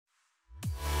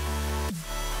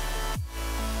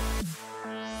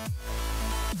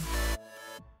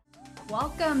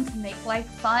Welcome to Make Life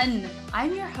Fun.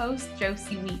 I'm your host,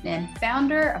 Josie Wheatman,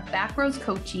 founder of Backroads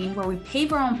Coaching, where we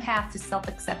pave our own path to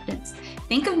self-acceptance.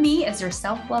 Think of me as your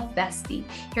self-love bestie,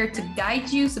 here to guide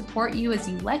you, support you as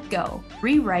you let go,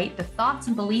 rewrite the thoughts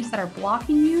and beliefs that are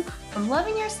blocking you from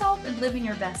loving yourself and living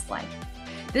your best life.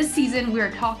 This season, we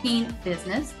are talking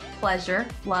business, pleasure,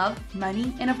 love,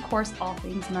 money, and of course, all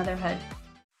things motherhood.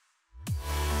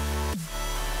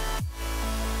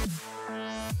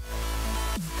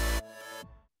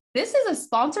 This is a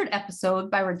sponsored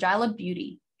episode by Regila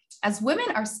Beauty. As women,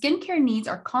 our skincare needs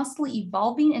are constantly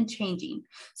evolving and changing,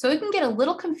 so it can get a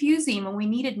little confusing when we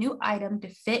need a new item to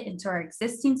fit into our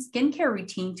existing skincare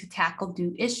routine to tackle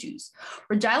new issues.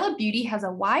 Regila Beauty has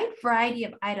a wide variety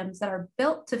of items that are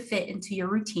built to fit into your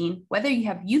routine, whether you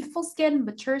have youthful skin,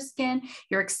 mature skin,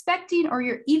 you're expecting, or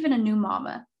you're even a new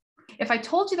mama. If I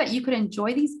told you that you could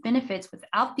enjoy these benefits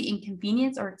without the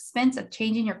inconvenience or expense of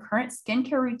changing your current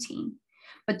skincare routine,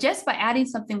 but just by adding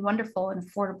something wonderful and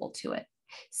affordable to it.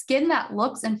 Skin that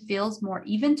looks and feels more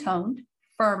even-toned,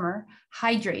 firmer,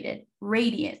 hydrated,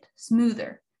 radiant,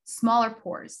 smoother, smaller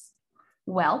pores.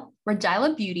 Well,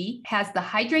 Regila Beauty has the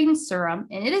hydrating serum,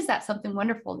 and it is that something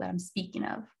wonderful that I'm speaking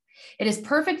of. It is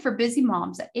perfect for busy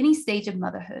moms at any stage of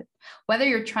motherhood, whether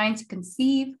you're trying to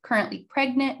conceive, currently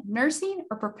pregnant, nursing,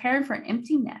 or preparing for an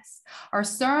empty nest. Our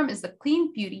serum is the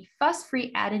clean beauty,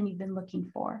 fuss-free add-in you've been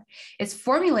looking for. It's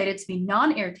formulated to be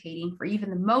non-irritating for even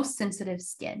the most sensitive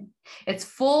skin. It's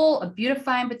full of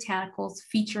beautifying botanicals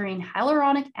featuring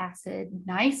hyaluronic acid,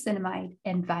 niacinamide,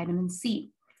 and vitamin C,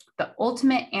 the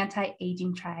ultimate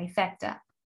anti-aging trifecta.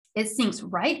 It sinks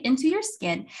right into your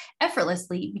skin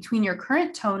effortlessly between your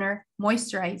current toner,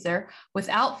 moisturizer,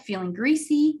 without feeling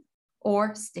greasy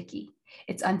or sticky.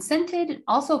 It's unscented and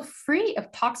also free of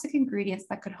toxic ingredients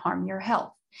that could harm your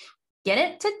health. Get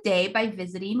it today by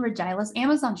visiting Regila's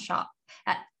Amazon shop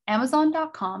at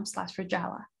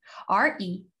amazon.com/Regila,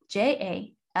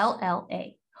 REJALLA,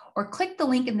 or click the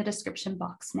link in the description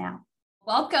box now.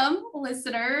 Welcome,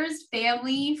 listeners,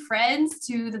 family, friends,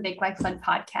 to the Make Life Fun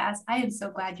podcast. I am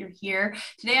so glad you're here.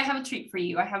 Today, I have a treat for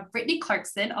you. I have Brittni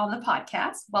Clarkson on the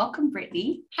podcast. Welcome,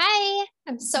 Brittni. Hi,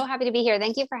 I'm so happy to be here.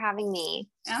 Thank you for having me.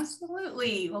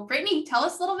 Absolutely. Well, Brittni, tell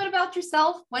us a little bit about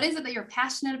yourself. What is it that you're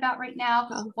passionate about right now?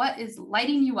 What is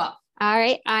lighting you up? All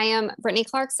right. I am Brittni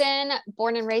Clarkson,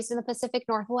 born and raised in the Pacific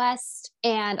Northwest,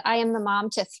 and I am the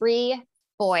mom to 3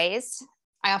 boys.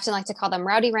 I often like to call them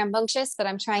rowdy rambunctious, but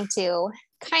I'm trying to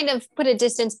kind of put a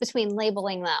distance between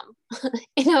labeling them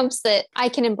in hopes that I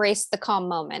can embrace the calm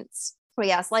moments. But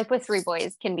yes, life with 3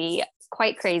 boys can be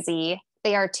quite crazy.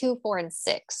 They are 2, 4, and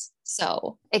 6.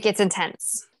 So it gets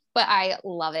intense, but I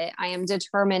love it. I am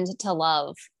determined to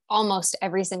love almost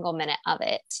every single minute of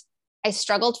it. I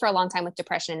struggled for a long time with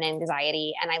depression and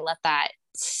anxiety, and I let that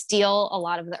steal a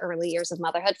lot of the early years of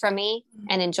motherhood from me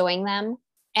and enjoying them.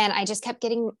 And I just kept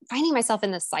finding myself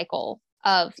in this cycle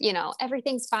of,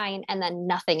 everything's fine and then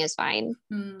nothing is fine.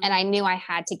 And I knew I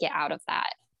had to get out of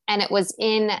that. And it was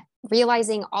in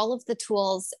realizing all of the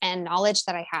tools and knowledge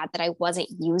that I had that I wasn't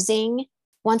using.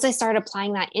 Once I started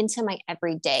applying that into my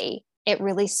everyday, it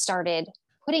really started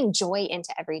putting joy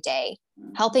into every day,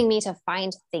 helping me to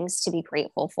find things to be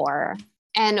grateful for.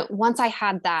 And once I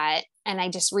had that, and I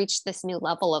just reached this new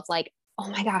level of like, oh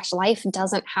my gosh, life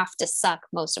doesn't have to suck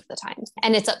most of the time.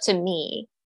 And it's up to me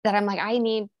that I'm like, I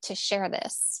need to share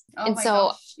this. Oh and my so,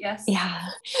 gosh, yes. Yeah.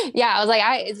 I was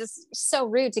like, it's just so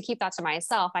rude to keep that to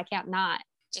myself. I can't not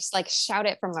just like shout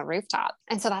it from the rooftop.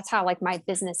 And so that's how like my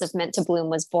business of Meant to Bloom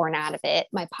was born out of it.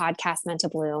 My podcast, Meant to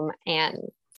Bloom, and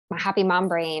my Happy Mom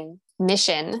Brain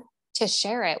mission to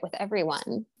share it with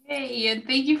everyone. Hey, and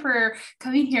thank you for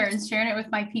coming here and sharing it with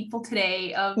my people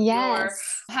today of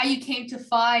how you came to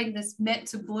find this Meant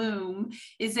to Bloom.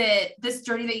 Is it this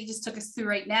journey that you just took us through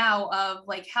right now of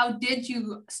like, how did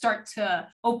you start to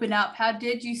open up? How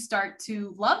did you start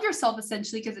to love yourself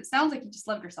essentially? Because it sounds like you just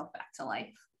loved yourself back to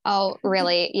life. Oh,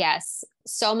 really? Yes.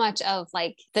 So much of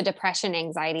like the depression,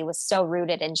 anxiety was so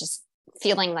rooted in just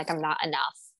feeling like I'm not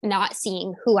enough, not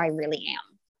seeing who I really am.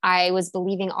 I was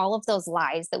believing all of those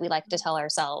lies that we like to tell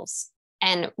ourselves.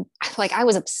 And like, I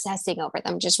was obsessing over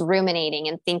them, just ruminating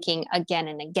and thinking again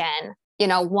and again,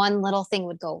 one little thing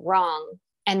would go wrong.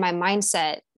 And my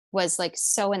mindset was like,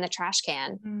 so in the trash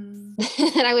can.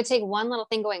 And I would take one little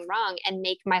thing going wrong and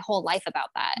make my whole life about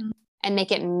that and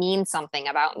make it mean something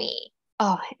about me.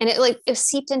 Oh, and it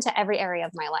seeped into every area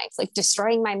of my life, like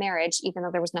destroying my marriage, even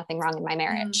though there was nothing wrong in my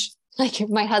marriage. Like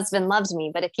my husband loved me,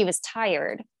 but if he was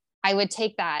tired, I would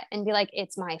take that and be like,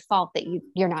 it's my fault that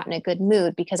you're not in a good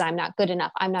mood because I'm not good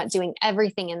enough. I'm not doing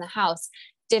everything in the house.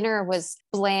 Dinner was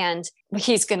bland.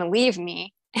 He's going to leave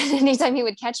me. And anytime he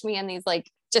would catch me in these like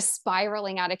just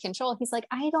spiraling out of control, he's like,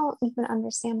 I don't even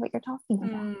understand what you're talking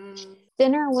about.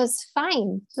 Dinner was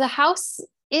fine. The house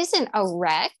isn't a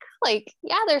wreck. Like,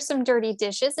 yeah, there's some dirty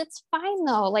dishes. It's fine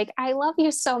though. Like, I love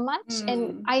you so much.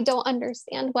 And I don't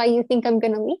understand why you think I'm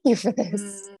going to leave you for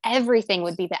this. Everything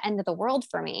would be the end of the world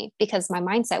for me because my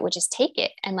mindset would just take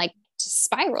it and like just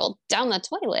spiral down the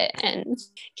toilet and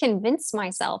convince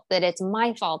myself that it's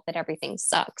my fault that everything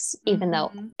sucks, even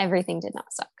though everything did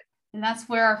not suck. And that's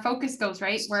where our focus goes,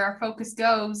 right? Where our focus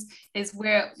goes is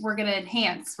where we're going to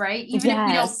enhance, right? Even if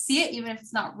we don't see it, even if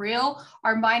it's not real,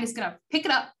 our mind is going to pick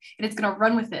it up and it's going to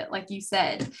run with it, like you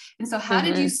said. And so how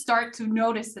did you start to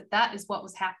notice that that is what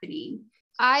was happening?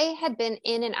 I had been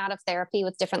in and out of therapy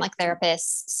with different like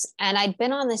therapists, and I'd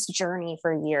been on this journey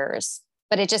for years,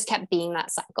 but it just kept being that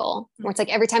cycle where it's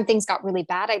like every time things got really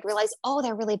bad, I'd realize, oh,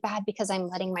 they're really bad because I'm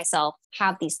letting myself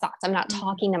have these thoughts. I'm not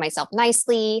talking to myself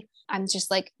nicely. I'm just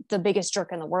like the biggest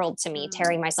jerk in the world to me,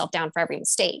 tearing myself down for every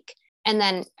mistake. And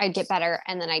then I'd get better.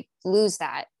 And then I'd lose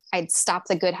that. I'd stop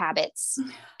the good habits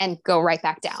and go right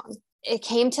back down. It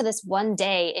came to this one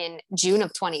day in June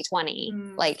of 2020,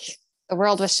 like the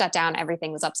world was shut down.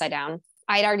 Everything was upside down.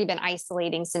 I'd already been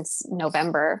isolating since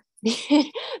November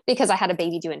because I had a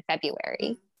baby due in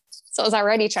February. So I was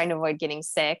already trying to avoid getting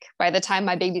sick. By the time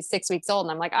my baby's 6 weeks old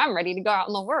and I'm like, I'm ready to go out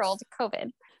in the world,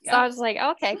 COVID. So I was like,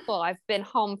 okay, cool. I've been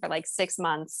home for like 6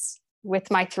 months with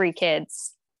my 3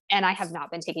 kids and I have not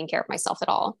been taking care of myself at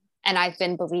all. And I've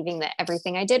been believing that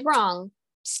everything I did wrong,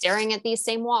 staring at these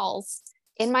same walls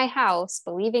in my house,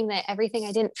 believing that everything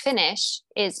I didn't finish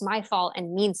is my fault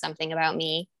and means something about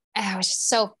me. And I was just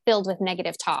so filled with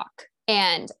negative talk.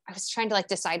 And I was trying to like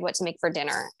decide what to make for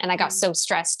dinner. And I got so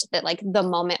stressed that like the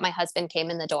moment my husband came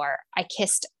in the door, I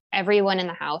kissed everyone in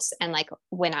the house and like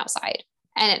went outside.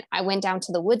 And I went down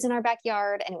to the woods in our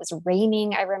backyard and it was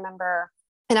raining, I remember.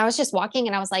 And I was just walking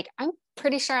and I was like, I'm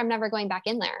pretty sure I'm never going back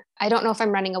in there. I don't know if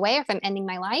I'm running away or if I'm ending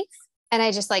my life. And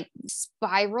I just like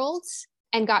spiraled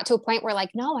and got to a point where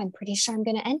like, no, I'm pretty sure I'm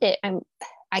going to end it.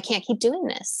 I can't keep doing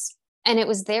this. And it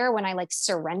was there when I like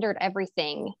surrendered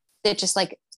everything that just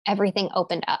like everything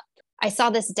opened up. I saw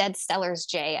this dead Stellar's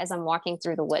jay as I'm walking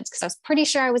through the woods because I was pretty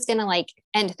sure I was going to like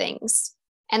end things.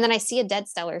 And then I see a dead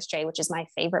Stellar's jay, which is my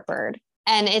favorite bird.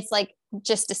 And it's like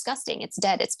just disgusting. It's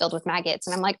dead. It's filled with maggots.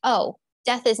 And I'm like, oh,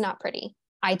 death is not pretty.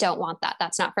 I don't want that.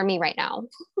 That's not for me right now.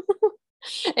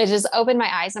 It just opened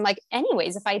my eyes. I'm like,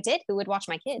 anyways, if I did, who would watch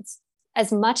my kids?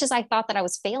 As much as I thought that I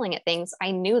was failing at things, I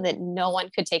knew that no one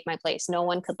could take my place. No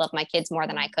one could love my kids more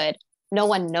than I could. No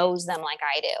one knows them like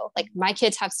I do. Like my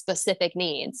kids have specific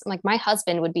needs. Like my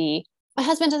husband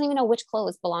doesn't even know which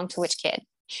clothes belong to which kid.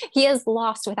 He is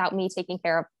lost without me taking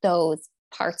care of those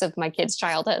parts of my kid's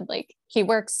childhood. Like he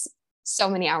works so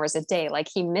many hours a day. Like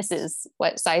he misses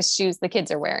what size shoes the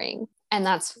kids are wearing. And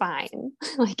that's fine.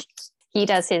 Like he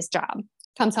does his job,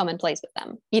 comes home and plays with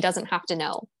them. He doesn't have to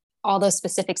know all those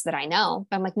specifics that I know.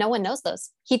 But I'm like, no one knows those.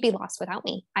 He'd be lost without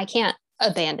me. I can't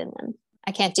abandon them.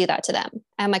 I can't do that to them. And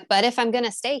I'm like, but if I'm going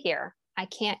to stay here, I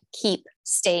can't keep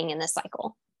staying in this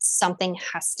cycle. Something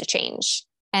has to change.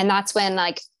 And that's when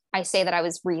like I say that I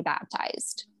was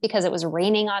rebaptized because it was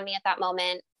raining on me at that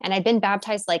moment. And I'd been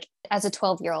baptized like as a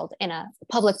 12-year-old in a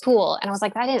public pool. And I was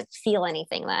like, I didn't feel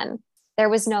anything then. There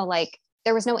was no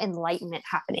enlightenment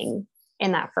happening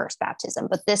in that first baptism.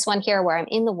 But this one here where I'm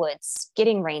in the woods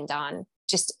getting rained on,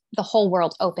 just the whole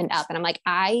world opened up. And I'm like,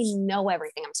 I know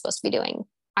everything I'm supposed to be doing.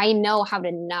 I know how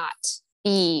to not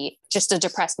be just a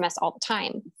depressed mess all the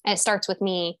time. And it starts with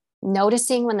me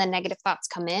noticing when the negative thoughts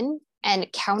come in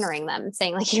and countering them,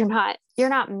 saying like, you're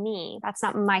not me. That's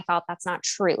not my fault. That's not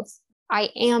truth. I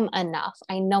am enough.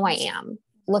 I know I am.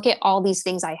 Look at all these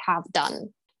things I have done.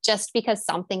 Just because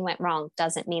something went wrong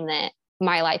doesn't mean that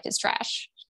my life is trash.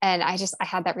 And I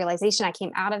had that realization. I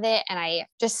came out of it and I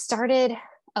just started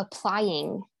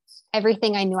applying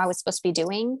everything I knew I was supposed to be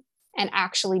doing and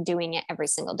actually doing it every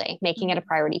single day, making it a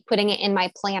priority, putting it in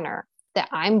my planner that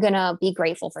I'm going to be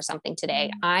grateful for something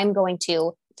today. I'm going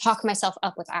to talk myself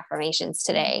up with affirmations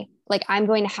today. Like I'm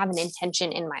going to have an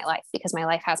intention in my life because my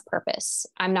life has purpose.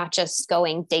 I'm not just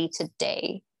going day to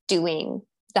day doing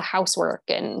the housework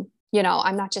and,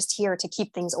 I'm not just here to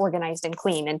keep things organized and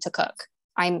clean and to cook.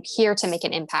 I'm here to make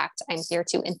an impact. I'm here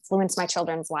to influence my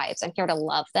children's lives. I'm here to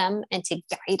love them and to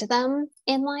guide them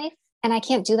in life. And I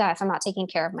can't do that if I'm not taking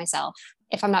care of myself,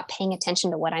 if I'm not paying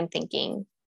attention to what I'm thinking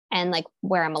and like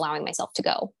where I'm allowing myself to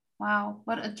go. Wow.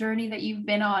 What a journey that you've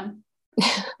been on.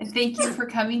 And thank you for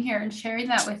coming here and sharing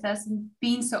that with us and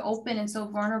being so open and so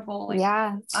vulnerable. Like,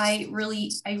 yeah. I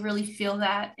really feel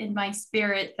that in my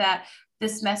spirit, that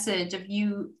this message of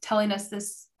you telling us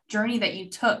this journey that you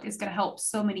took is going to help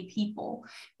so many people,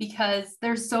 because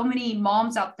there's so many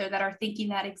moms out there that are thinking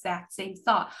that exact same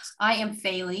thought. I am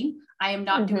failing. I am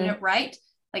not doing it right.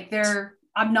 Like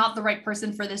I'm not the right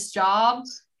person for this job.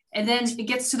 And then it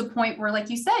gets to the point where, like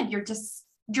you said,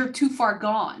 you're too far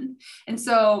gone. And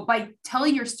so by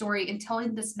telling your story and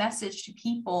telling this message to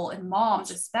people, and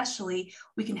moms especially,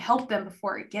 we can help them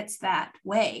before it gets that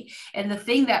way. And the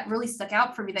thing that really stuck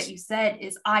out for me that you said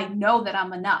is, I know that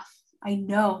I'm enough. I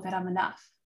know that I'm enough.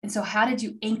 And so how did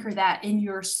you anchor that in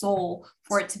your soul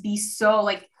for it to be so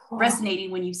like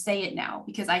resonating when you say it now?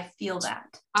 Because I feel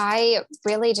that. I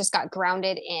really just got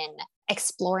grounded in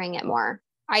exploring it more.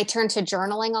 I turned to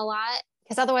journaling a lot,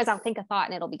 because otherwise I'll think a thought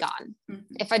and it'll be gone.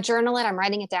 If I journal it, I'm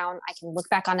writing it down. I can look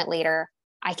back on it later.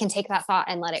 I can take that thought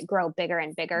and let it grow bigger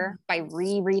and bigger by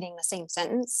rereading the same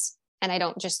sentence, and I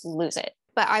don't just lose it.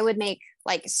 But I would make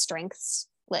like strengths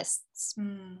lists.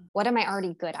 What am I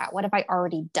already good at? What have I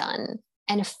already done?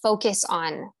 And focus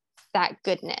on that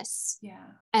goodness. Yeah.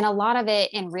 And a lot of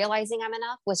it in realizing I'm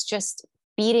enough was just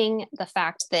beating the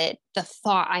fact that the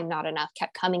thought I'm not enough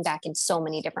kept coming back in so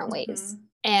many different ways,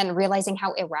 and realizing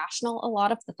how irrational a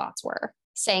lot of the thoughts were,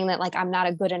 saying that like, I'm not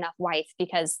a good enough wife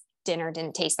because dinner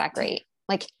didn't taste that great.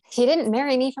 Like, he didn't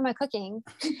marry me for my cooking.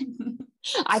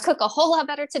 I cook a whole lot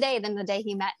better today than the day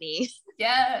he met me.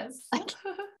 Yes.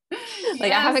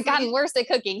 Like I haven't gotten worse at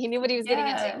cooking. He knew what he was getting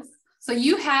into. So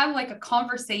you have like a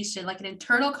conversation, like an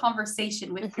internal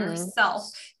conversation with yourself,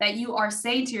 that you are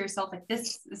saying to yourself, like,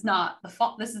 this is not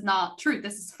this is not true.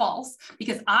 This is false,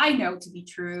 because I know to be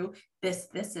true, this,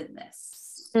 and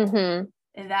this.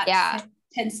 And that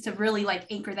tends to really like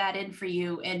anchor that in for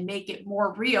you and make it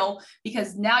more real,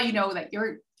 because now you know that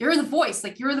you're the voice,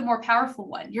 like you're the more powerful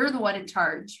one. You're the one in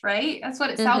charge, right? That's what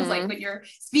it sounds like when you're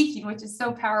speaking, which is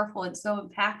so powerful and so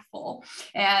impactful.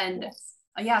 And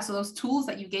so those tools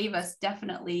that you gave us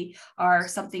definitely are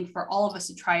something for all of us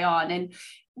to try on. And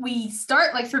we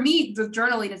start, like for me, the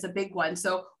journaling is a big one.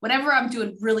 So whenever I'm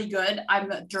doing really good,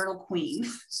 I'm a journal queen.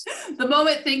 The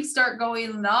moment things start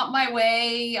going not my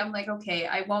way, I'm like, okay,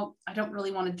 I don't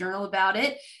really want to journal about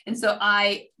it. And so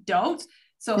I don't.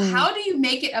 So how do you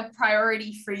make it a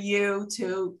priority for you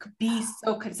to be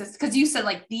so consistent? Because you said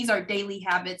like, these are daily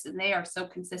habits and they are so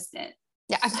consistent.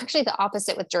 Yeah, I'm actually the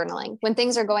opposite with journaling. When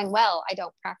things are going well, I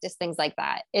don't practice things like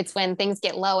that. It's when things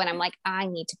get low and I'm like, I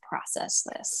need to process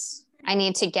this. I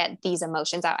need to get these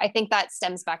emotions out. I think that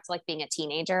stems back to like being a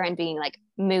teenager and being like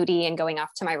moody and going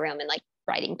off to my room and like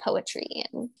writing poetry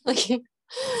and like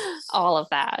all of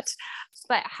that.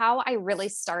 But how I really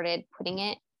started putting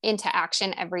it into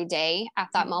action every day at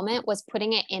that moment was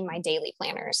putting it in my daily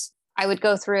planners. I would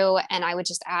go through and I would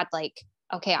just add like,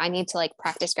 okay, I need to like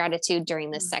practice gratitude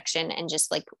during this section and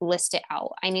just like list it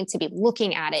out. I need to be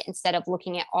looking at it instead of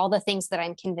looking at all the things that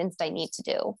I'm convinced I need to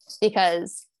do,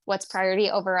 because what's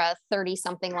priority over a 30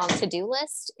 something long to-do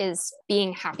list is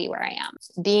being happy where I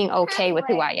am, being okay with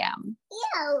who I am.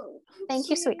 Thank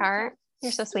you, sweetheart.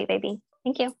 You're so sweet, baby.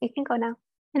 Thank you. You can go now.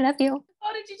 I love you.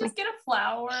 Oh, did you just get a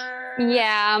flower?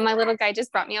 Yeah, my little guy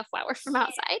just brought me a flower from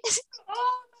outside.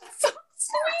 Oh, that's so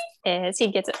sweet.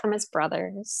 He gets it from his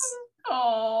brothers.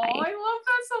 Oh, I love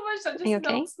that so much. That just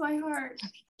melts my heart.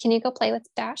 Can you go play with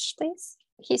Dash, please?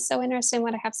 He's so interested in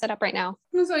what I have set up right now.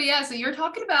 So you're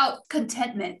talking about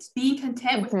contentment, being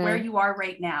content with where you are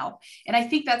right now. And I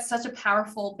think that's such a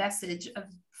powerful message of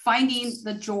finding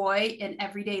the joy in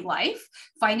everyday life,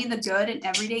 finding the good in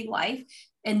everyday life,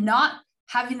 and not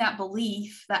having that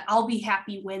belief that I'll be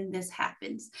happy when this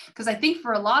happens. Because I think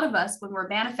for a lot of us, when we're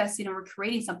manifesting and we're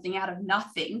creating something out of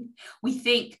nothing, we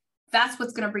think that's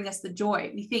what's going to bring us the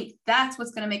joy. We think that's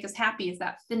what's going to make us happy, is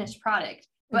that finished product.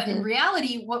 But in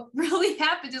reality, what really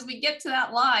happens is we get to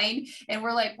that line and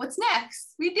we're like, what's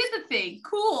next? We did the thing.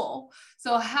 Cool.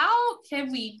 So how can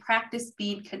we practice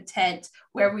being content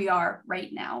where we are right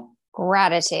now?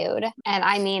 Gratitude. And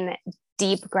I mean,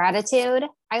 deep gratitude.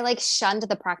 I like shunned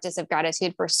the practice of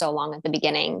gratitude for so long at the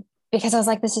beginning, because I was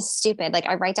like, this is stupid. Like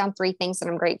I write down 3 things that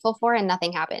I'm grateful for and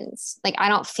nothing happens. Like I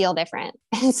don't feel different.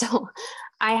 And so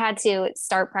I had to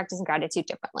start practicing gratitude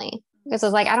differently, because I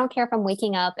was like, I don't care if I'm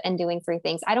waking up and doing 3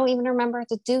 things. I don't even remember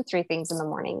to do 3 things in the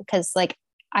morning, because like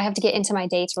I have to get into my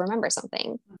day to remember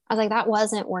something. I was like, that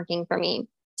wasn't working for me.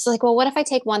 So like, well, what if I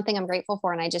take one thing I'm grateful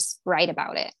for and I just write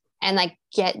about it and like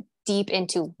get deep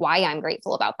into why I'm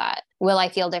grateful about that? Will I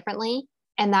feel differently?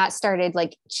 And that started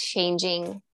like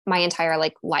changing my entire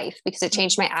like life, because it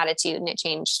changed my attitude and it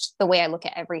changed the way I look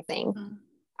at everything.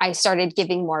 I started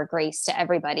giving more grace to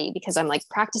everybody, because I'm like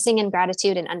practicing in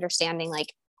gratitude and understanding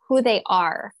like who they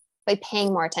are by paying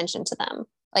more attention to them.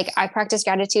 Like I practice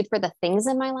gratitude for the things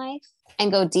in my life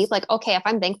and go deep. Like, okay, if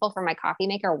I'm thankful for my coffee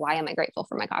maker, why am I grateful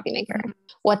for my coffee maker? Mhm.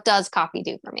 What does coffee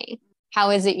do for me? How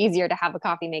is it easier to have a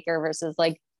coffee maker versus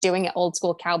like doing it old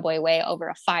school cowboy way over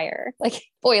a fire, like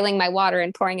boiling my water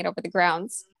and pouring it over the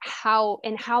grounds?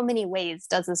 In how many ways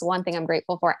does this one thing I'm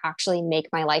grateful for actually make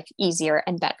my life easier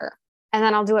and better? And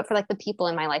then I'll do it for like the people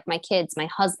in my life, my kids, my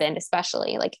husband,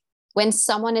 especially. Like when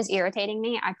someone is irritating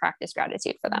me, I practice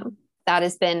gratitude for them. That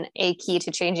has been a key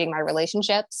to changing my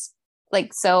relationships.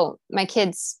 Like, so my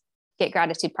kids get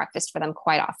gratitude practiced for them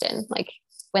quite often. Like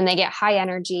when they get high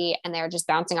energy and they're just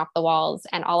bouncing off the walls,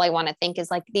 and all I want to think is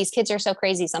like, these kids are so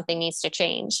crazy, something needs to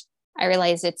change. I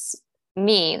realize it's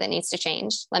me that needs to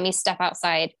change. Let me step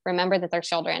outside, remember that they're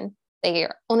children. They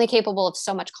are only capable of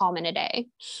so much calm in a day.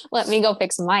 Let me go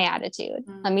fix my attitude.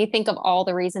 Let me think of all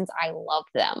the reasons I love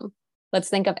them. Let's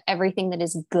think of everything that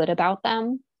is good about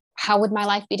them. How would my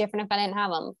life be different if I didn't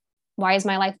have them? Why is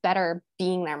my life better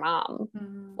being their mom?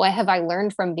 What have I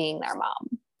learned from being their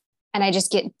mom? And I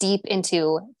just get deep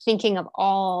into thinking of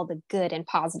all the good and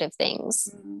positive things.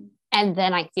 And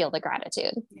then I feel the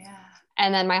gratitude. Yeah.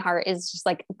 And then my heart is just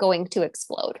like going to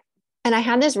explode. And I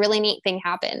had this really neat thing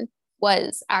happen.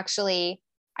 Was actually,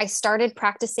 I started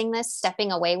practicing this,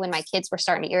 stepping away when my kids were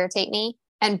starting to irritate me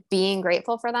and being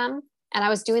grateful for them. And I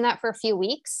was doing that for a few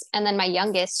weeks. And then my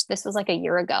youngest, this was like a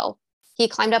year ago, he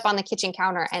climbed up on the kitchen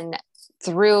counter and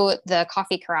threw the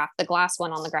coffee carafe, the glass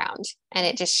one, on the ground, and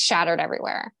it just shattered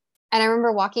everywhere. And I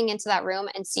remember walking into that room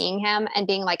and seeing him and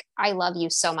being like, I love you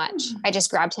so much. I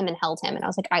just grabbed him and held him. And I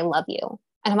was like, I love you.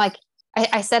 And I'm like,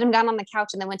 I set him down on the couch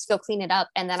and then went to go clean it up.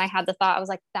 And then I had the thought, I was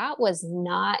like, that was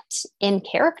not in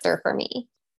character for me,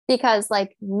 because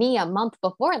like me a month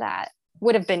before that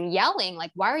would have been yelling,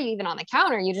 like, why are you even on the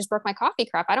counter? You just broke my coffee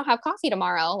cup. I don't have coffee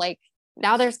tomorrow. Like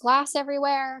now there's glass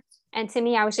everywhere. And to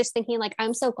me, I was just thinking like,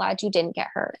 I'm so glad you didn't get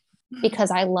hurt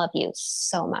because I love you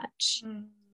so much.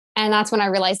 And that's when I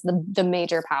realized the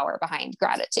major power behind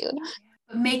gratitude.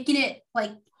 Making it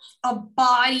like a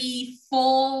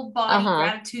full body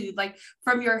gratitude, like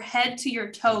from your head to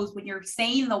your toes. When you're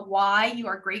saying the why you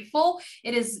are grateful,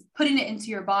 it is putting it into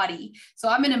your body. So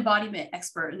I'm an embodiment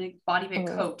expert, an embodiment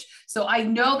coach. So I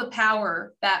know the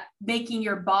power that making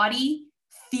your body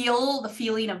feel the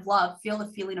feeling of love, feel the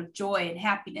feeling of joy and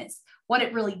happiness. What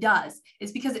it really does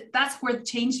is because that's where the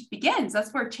change begins.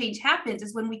 That's where change happens,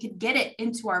 is when we can get it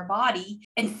into our body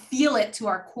and feel it to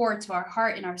our core, to our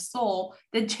heart and our soul.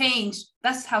 Then change,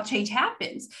 that's how change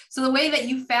happens. So the way that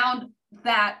you found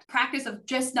that practice of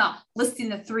just not listing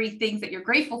the 3 things that you're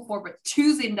grateful for, but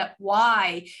choosing that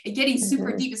why and getting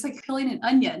super deep. It's like peeling an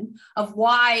onion of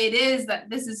why it is that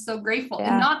this is so grateful.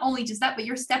 And not only just that, but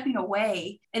you're stepping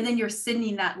away and then you're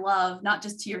sending that love, not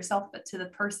just to yourself, but to the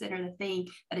person or the thing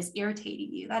that is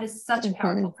irritating you. That is such a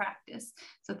powerful practice.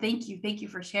 So thank you. Thank you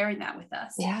for sharing that with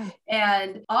us. Yeah.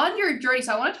 And on your journey,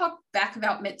 so I want to talk back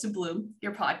about Meant to Bloom,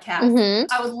 your podcast.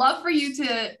 I would love for you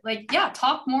to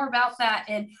talk more about that.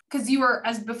 And because you were,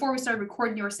 as before we started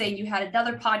recording, you were saying you had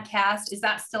another podcast. Is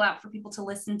that still out for people to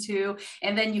listen to?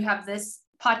 And then you have this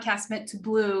podcast, Meant to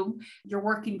Bloom. You're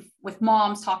working with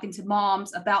moms, talking to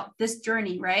moms about this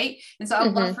journey, right? And so I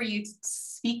would love for you to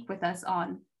speak with us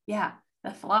on,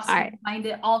 the philosophy behind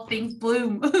it, all things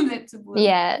bloom, Meant to Bloom.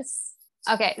 Yes.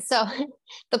 Okay. So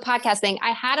the podcast thing, I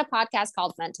had a podcast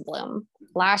called Meant to Bloom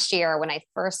last year when I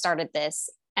first started this.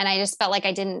 And I just felt like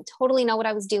I didn't totally know what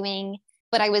I was doing,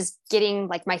 but I was getting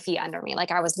like my feet under me.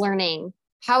 Like I was learning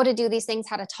how to do these things,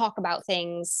 how to talk about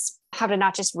things, how to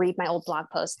not just read my old blog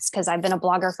posts. Cause I've been a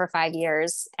blogger for 5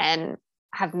 years and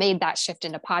have made that shift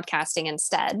into podcasting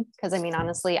instead. Cause I mean,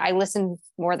 honestly, I listen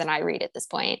more than I read at this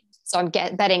point. So I'm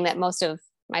betting that most of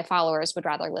my followers would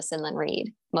rather listen than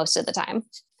read most of the time.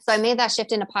 So I made that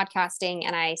shift into podcasting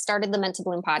and I started the Meant to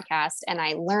Bloom podcast and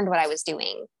I learned what I was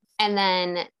doing. And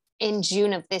then in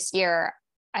June of this year,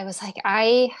 I was like,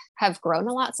 I have grown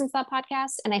a lot since that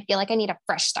podcast. And I feel like I need a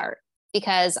fresh start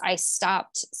because I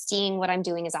stopped seeing what I'm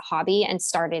doing as a hobby and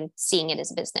started seeing it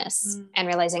as a business and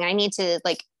realizing I need to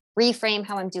like reframe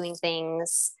how I'm doing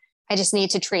things. I just need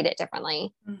to treat it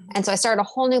differently. And so I started a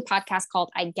whole new podcast called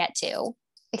I Get To,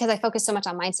 because I focus so much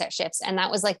on mindset shifts. And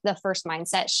that was like the first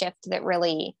mindset shift that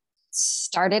really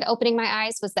started opening my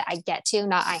eyes, was that I get to,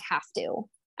 not I have to.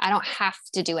 I don't have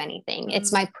to do anything.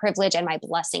 It's my privilege and my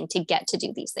blessing to get to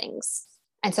do these things.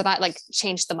 And so that like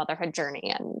changed the motherhood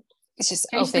journey, and it's just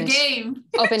opened the game,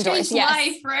 open doors. Changed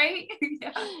life, right?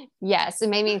 Yes.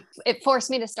 It forced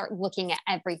me to start looking at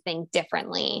everything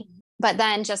differently. But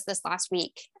then just this last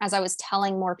week, as I was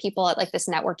telling more people at like this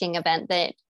networking event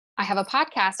that I have a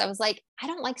podcast, I was like, I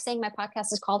don't like saying my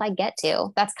podcast is called I Get To.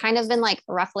 That's kind of been like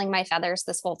ruffling my feathers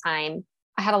this whole time.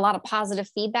 I had a lot of positive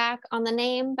feedback on the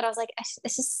name, but I was like,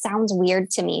 this just sounds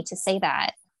weird to me to say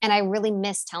that. And I really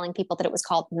miss telling people that it was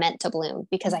called Meant to Bloom,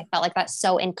 because I felt like that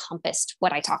so encompassed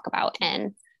what I talk about,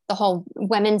 and the whole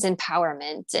women's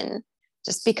empowerment and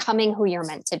just becoming who you're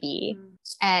meant to be,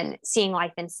 and seeing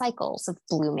life in cycles of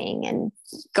blooming and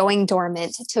going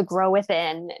dormant to grow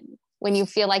within. When you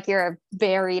feel like you're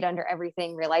buried under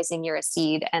everything, realizing you're a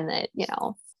seed, and that,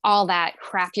 all that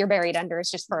crap you're buried under is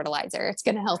just fertilizer. It's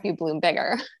going to help you bloom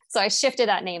bigger. So I shifted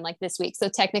that name like this week. So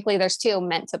technically there's 2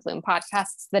 Meant to Bloom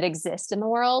podcasts that exist in the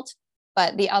world.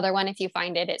 But the other one, if you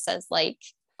find it, it says like,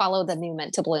 follow the new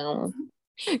Meant to Bloom.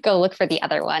 Go look for the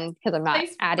other one, because I'm not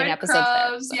Nice adding episodes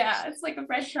there. So. Yeah, it's like a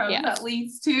breadcrumb that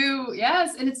leads to,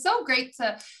 yes. And it's so great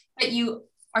that you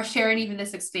are sharing even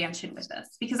this expansion with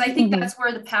us, because I think that's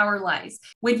where the power lies.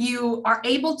 When you are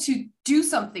able to do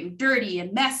something dirty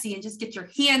and messy and just get your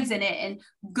hands in it and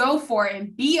go for it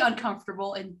and be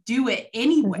uncomfortable and do it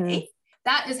anyway,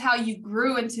 that is how you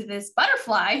grew into this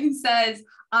butterfly who says,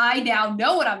 I now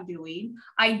know what I'm doing.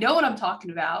 I know what I'm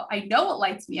talking about. I know what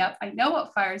lights me up. I know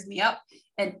what fires me up.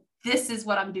 And this is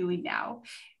what I'm doing now.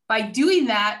 By doing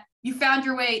that, you found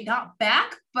your way not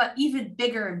back, but even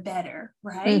bigger and better,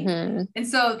 right? And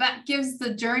so that gives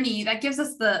the journey, that gives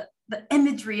us the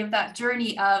imagery of that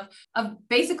journey of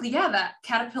basically, that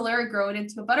caterpillar growing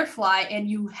into a butterfly, and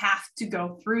you have to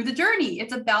go through the journey.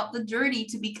 It's about the journey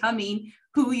to becoming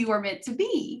who you are meant to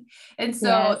be. And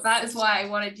so that is why I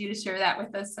wanted you to share that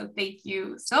with us. So thank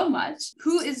you so much.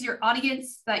 Who is your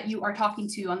audience that you are talking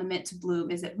to on the Meant to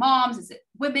Bloom? Is it moms? Is it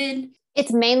women?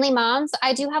 It's mainly moms.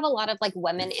 I do have a lot of like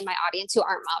women in my audience who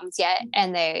aren't moms yet.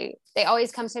 And they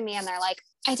always come to me and they're like,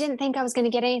 I didn't think I was going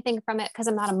to get anything from it because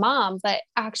I'm not a mom, but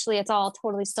actually it's all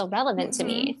totally still relevant to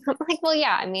me. I'm like, well,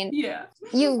 yeah, I mean,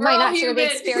 you might not share the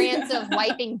experience of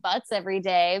wiping butts every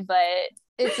day, but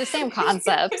it's the same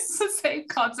concept. It's the same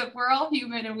concept. We're all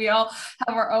human, and we all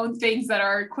have our own things that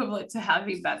are equivalent to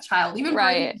having that child. Even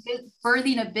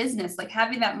birthing a business, like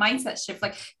having that mindset shift,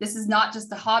 like this is not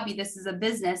just a hobby, this is a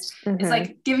business. It's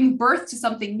like giving birth to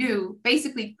something new,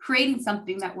 basically creating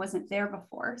something that wasn't there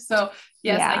before. So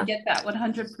yes, I get that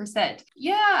 100%.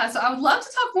 Yeah. So I would love to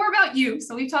talk more about you.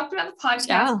 So we've talked about the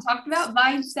podcast, we talked about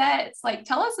mindsets. Like,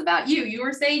 tell us about you. You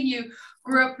were saying you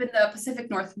grew up in the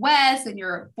Pacific Northwest and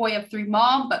you're a boy of 3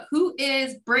 mom, but who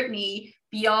is Brittni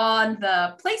beyond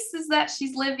the places that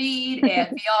she's living and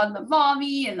beyond the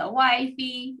mommy and the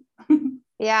wifey?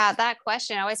 Yeah, that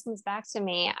question always comes back to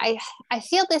me. I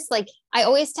feel this, like, I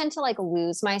always tend to like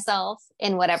lose myself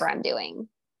in whatever I'm doing.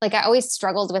 Like I always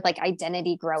struggled with like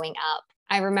identity growing up.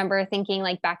 I remember thinking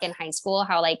like back in high school,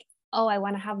 how like, oh, I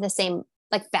want to have the same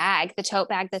like bag, the tote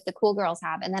bag that the cool girls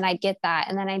have. And then I'd get that.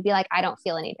 And then I'd be like, I don't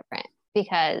feel any different,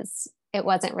 because it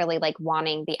wasn't really like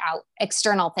wanting the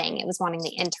external thing. It was wanting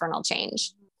the internal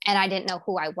change. And I didn't know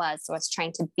who I was. So I was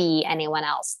trying to be anyone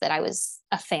else that I was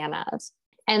a fan of.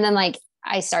 And then like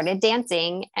I started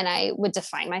dancing and I would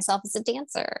define myself as a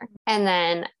dancer. And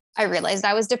then I realized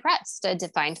I was depressed. I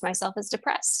defined myself as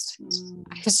depressed.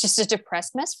 I was just a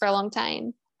depressed mess for a long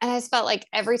time. And I just felt like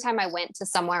every time I went to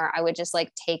somewhere, I would just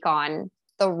like take on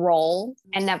the role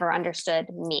and never understood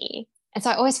me. And so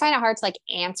I always find it hard to like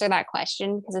answer that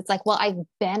question, because it's like, well, I've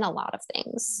been a lot of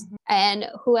things. And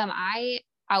who am I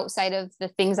outside of the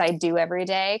things I do every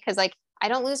day? Because like, I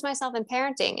don't lose myself in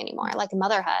parenting anymore, like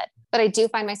motherhood, but I do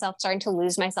find myself starting to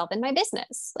lose myself in my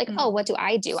business. Like, oh, what do?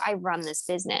 I run this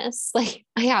business. Like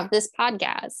I have this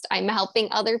podcast. I'm helping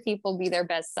other people be their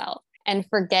best self, and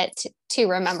forget to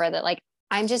remember that like,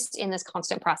 I'm just in this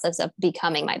constant process of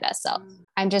becoming my best self.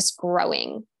 I'm just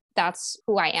growing. That's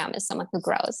who I am, as someone who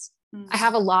grows. I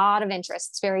have a lot of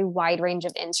interests, very wide range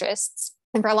of interests.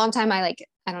 And for a long time, I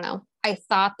don't know, I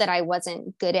thought that I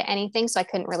wasn't good at anything, so I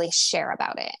couldn't really share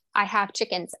about it. I have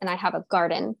chickens and I have a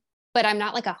garden, but I'm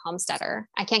not like a homesteader.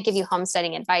 I can't give you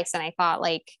homesteading advice. And I thought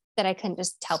like that I couldn't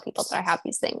just tell people that I have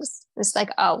these things. It's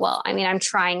like, oh, well, I mean, I'm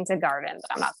trying to garden,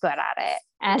 but I'm not good at it.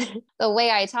 And the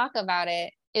way I talk about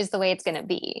it is the way it's going to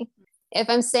be. If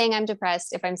I'm saying I'm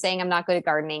depressed, if I'm saying I'm not good at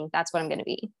gardening, that's what I'm going to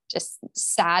be. Just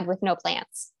sad with no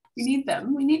plants. We need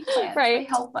them. We need plants. Right. They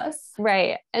help us.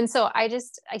 Right. And so I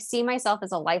see myself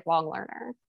as a lifelong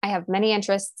learner. I have many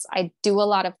interests. I do a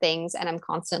lot of things, and I'm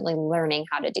constantly learning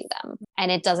how to do them. And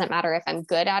it doesn't matter if I'm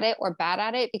good at it or bad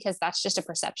at it, because that's just a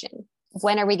perception.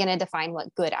 When are we going to define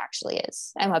what good actually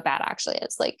is and what bad actually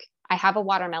is? Like I have a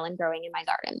watermelon growing in my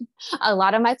garden. A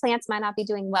lot of my plants might not be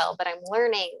doing well, but I'm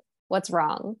learning what's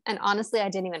wrong. And honestly, I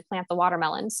didn't even plant the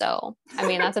watermelon. So, I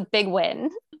mean, that's a big win.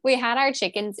 We had our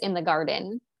chickens in the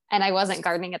garden, and I wasn't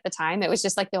gardening at the time. It was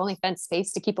just like the only fenced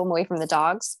space to keep them away from the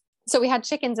dogs. So we had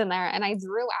chickens in there, and I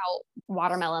threw out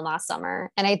watermelon last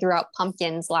summer, and I threw out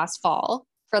pumpkins last fall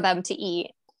for them to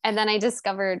eat. And then I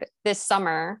discovered this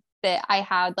summer that I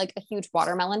had like a huge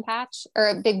watermelon patch or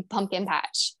a big pumpkin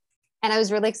patch. And I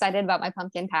was really excited about my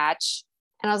pumpkin patch.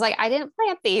 And I was like, I didn't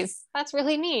plant these. That's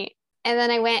really neat. And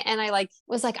then I went and I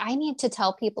was like, I need to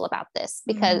tell people about this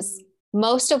because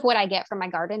most of what I get from my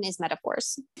garden is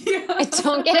metaphors. Yeah. I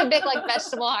don't get a big like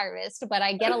vegetable harvest, but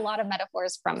I get a lot of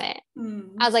metaphors from it.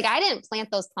 I was like, I didn't plant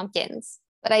those pumpkins,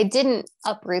 but I didn't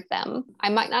uproot them. I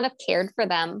might not have cared for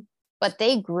them, but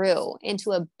they grew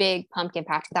into a big pumpkin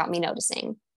patch without me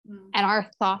noticing. And our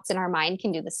thoughts in our mind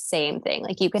can do the same thing.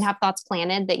 Like you can have thoughts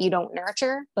planted that you don't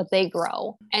nurture, but they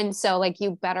grow. And so like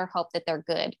you better hope that they're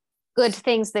good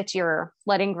things that you're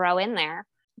letting grow in there.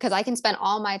 Because I can spend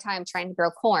all my time trying to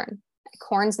grow corn.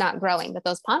 Corn's not growing, but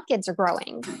those pumpkins are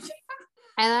growing.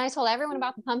 And I told everyone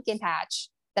about the pumpkin patch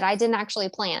that I didn't actually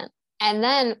plant. And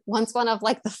then once one of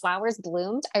like the flowers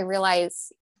bloomed, I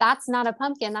realized that's not a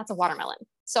pumpkin, that's a watermelon.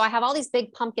 So I have all these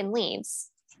big pumpkin leaves,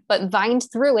 but vined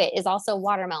through it is also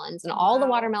watermelons, and all the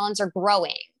watermelons are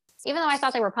growing. Even though I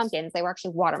thought they were pumpkins, they were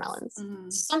actually watermelons.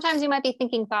 Sometimes you might be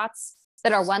thinking thoughts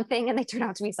that are one thing and they turn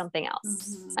out to be something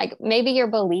else. Like maybe you're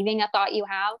believing a thought you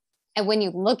have, and when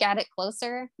you look at it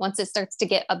closer, once it starts to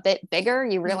get a bit bigger,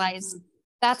 you realize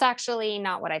that's actually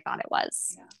not what I thought it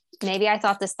was. Yeah. Maybe I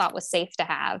thought this thought was safe to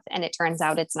have, and it turns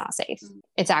out it's not safe.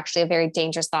 It's actually a very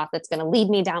dangerous thought that's going to lead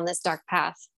me down this dark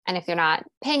path. And if you're not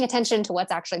paying attention to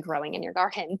what's actually growing in your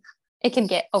garden, it can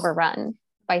get overrun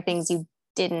by things you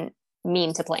didn't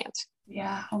mean to plant.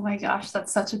 Yeah. Oh my gosh.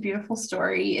 That's such a beautiful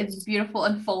story. It's a beautiful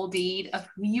unfolding of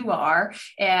who you are.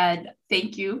 And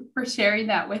thank you for sharing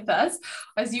that with us.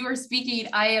 As you were speaking,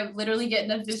 I am literally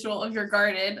getting a visual of your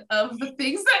garden of the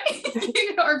things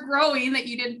that are growing that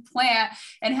you didn't plant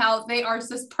and how they are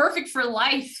just perfect for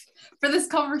life, for this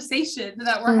conversation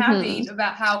that we're having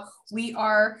about how we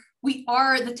are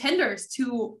the tenders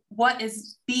to what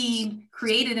is being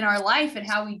created in our life, and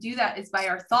how we do that is by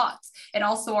our thoughts and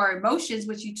also our emotions,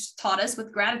 which you taught us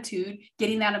with gratitude.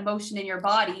 Getting that emotion in your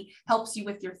body helps you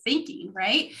with your thinking,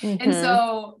 right? And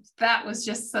so that was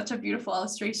just such a beautiful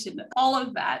illustration of all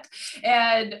of that.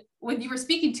 And when you were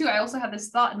speaking too, I also had this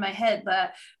thought in my head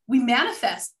that we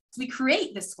manifest, we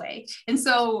create this way. And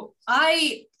so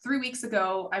 3 weeks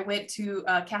ago, I went to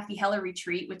a Kathy Heller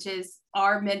retreat, which is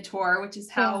our mentor, which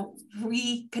is how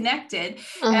we connected,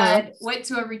 and went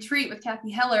to a retreat with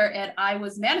Kathy Heller, and I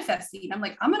was manifesting. I'm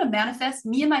like, I'm going to manifest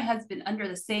me and my husband under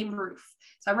the same roof.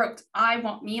 So I wrote, I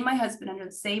want me and my husband under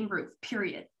the same roof,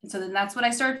 period. And so then that's what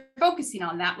I started focusing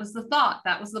on. That was the thought.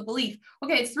 That was the belief.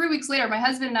 Okay, it's 3 weeks later. My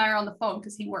husband and I are on the phone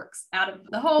because he works out of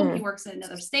the home. He works in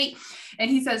another state. And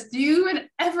he says, do you and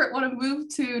Everett want to move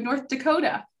to North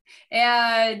Dakota?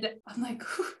 And I'm like,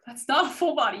 that's not a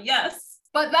full body yes.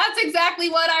 But that's exactly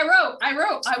what I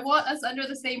wrote. I want us under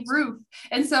the same roof.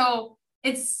 And so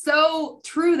it's so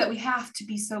true that we have to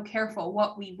be so careful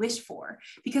what we wish for,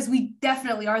 because we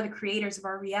definitely are the creators of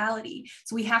our reality.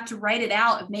 So we have to write it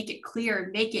out and make it clear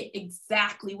and make it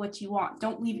exactly what you want.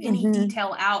 Don't leave any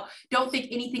detail out. Don't think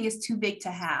anything is too big to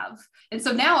have. And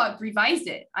so now I've revised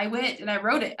it. I went and I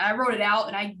wrote it out,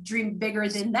 and I dreamed bigger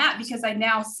than that, because I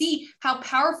now see how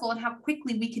powerful and how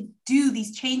quickly we can do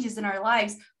these changes in our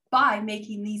lives by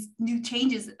making these new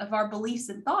changes of our beliefs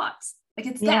and thoughts. Like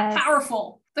it's that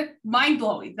powerful. It's like mind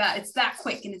blowing that it's that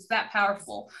quick and it's that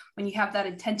powerful when you have that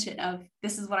intention of,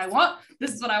 this is what I want,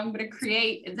 this is what I'm going to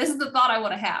create, and this is the thought I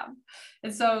want to have.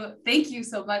 And so thank you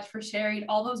so much for sharing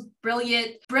all those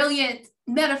brilliant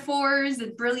metaphors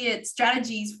and brilliant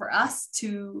strategies for us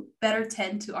to better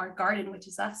tend to our garden, which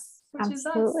is us.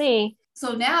 Absolutely.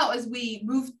 So now as we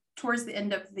move towards the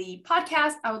end of the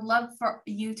podcast, I would love for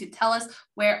you to tell us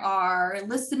where our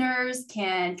listeners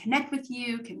can connect with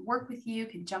you, can work with you,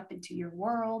 can jump into your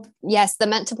world. Yes, the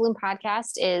Meant to Bloom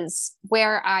podcast is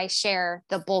where I share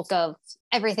the bulk of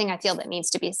everything I feel that needs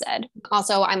to be said.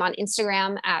 Also, I'm on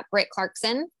Instagram at Britt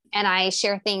Clarkson, and I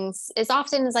share things as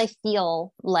often as I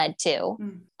feel led to.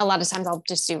 A lot of times I'll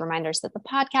just do reminders that the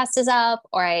podcast is up,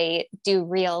 or I do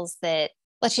reels that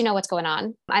let you know what's going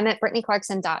on. I'm at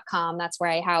BrittniClarkson.com. That's where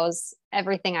I house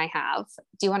everything I have.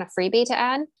 Do you want a freebie to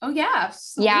add? Oh yeah,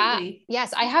 absolutely. Yeah.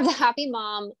 Yes. I have the Happy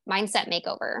Mom Mindset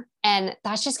Makeover, and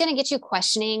that's just going to get you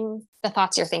questioning the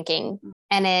thoughts you're thinking.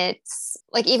 And it's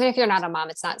like, even if you're not a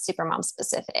mom, it's not super mom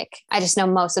specific. I just know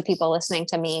most of the people listening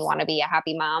to me want to be a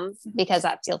happy mom, because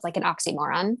that feels like an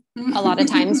oxymoron. A lot of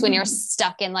times when you're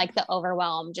stuck in like the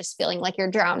overwhelm, just feeling like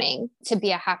you're drowning, to be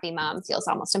a happy mom feels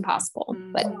almost impossible.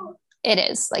 But It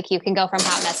is like you can go from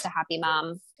hot mess to happy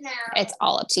mom. It's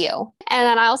all up to you. And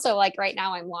then I also like right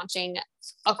now I'm launching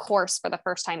a course for the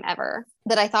first time ever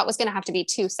that I thought was going to have to be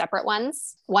 2 separate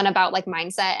ones, one about like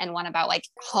mindset and one about like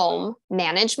home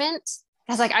management.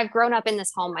 Because like I've grown up in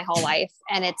this home my whole life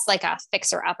and it's like a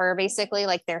fixer upper, basically.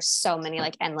 Like there's so many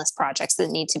like endless projects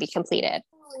that need to be completed.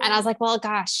 And I was like, well,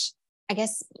 gosh, I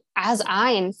guess as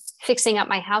I'm fixing up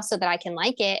my house so that I can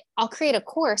like it, I'll create a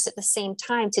course at the same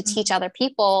time to teach other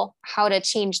people how to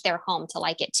change their home to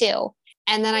like it too.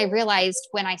 And then I realized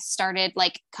when I started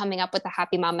like coming up with the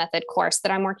Happy Mom Method course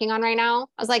that I'm working on right now,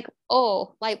 I was like,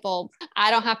 oh, light bulb. I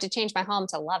don't have to change my home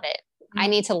to love it. I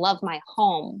need to love my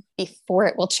home before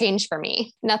it will change for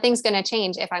me. Nothing's going to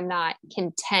change if I'm not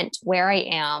content where I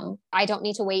am. I don't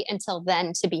need to wait until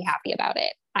then to be happy about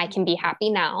it. I can be happy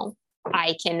now.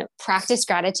 I can practice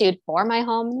gratitude for my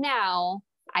home now.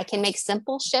 I can make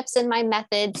simple shifts in my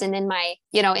methods and in my,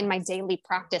 in my daily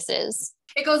practices.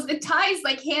 It ties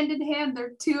like hand in hand.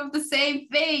 They're 2 of the same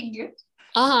thing.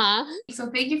 So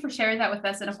thank you for sharing that with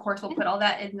us. And of course, we'll put all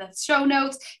that in the show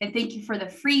notes. And thank you for the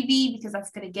freebie, because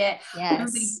that's going to get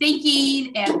everybody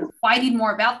thinking and finding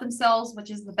more about themselves,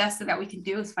 which is the best thing that we can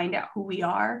do is find out who we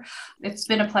are. It's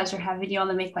been a pleasure having you on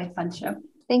the Make Life Fun show.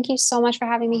 Thank you so much for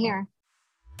having me here.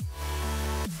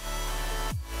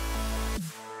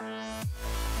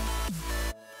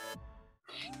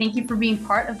 Thank you for being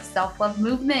part of the self-love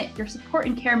movement. Your support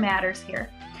and care matters here.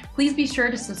 Please be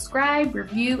sure to subscribe,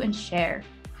 review, and share.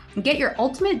 And get your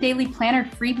ultimate daily planner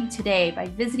freebie today by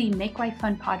visiting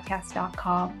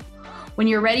makelifefunpodcast.com. When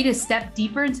you're ready to step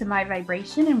deeper into my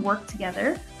vibration and work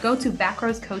together, go to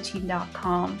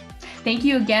backrowscoaching.com. Thank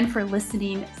you again for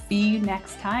listening. See you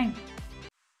next time.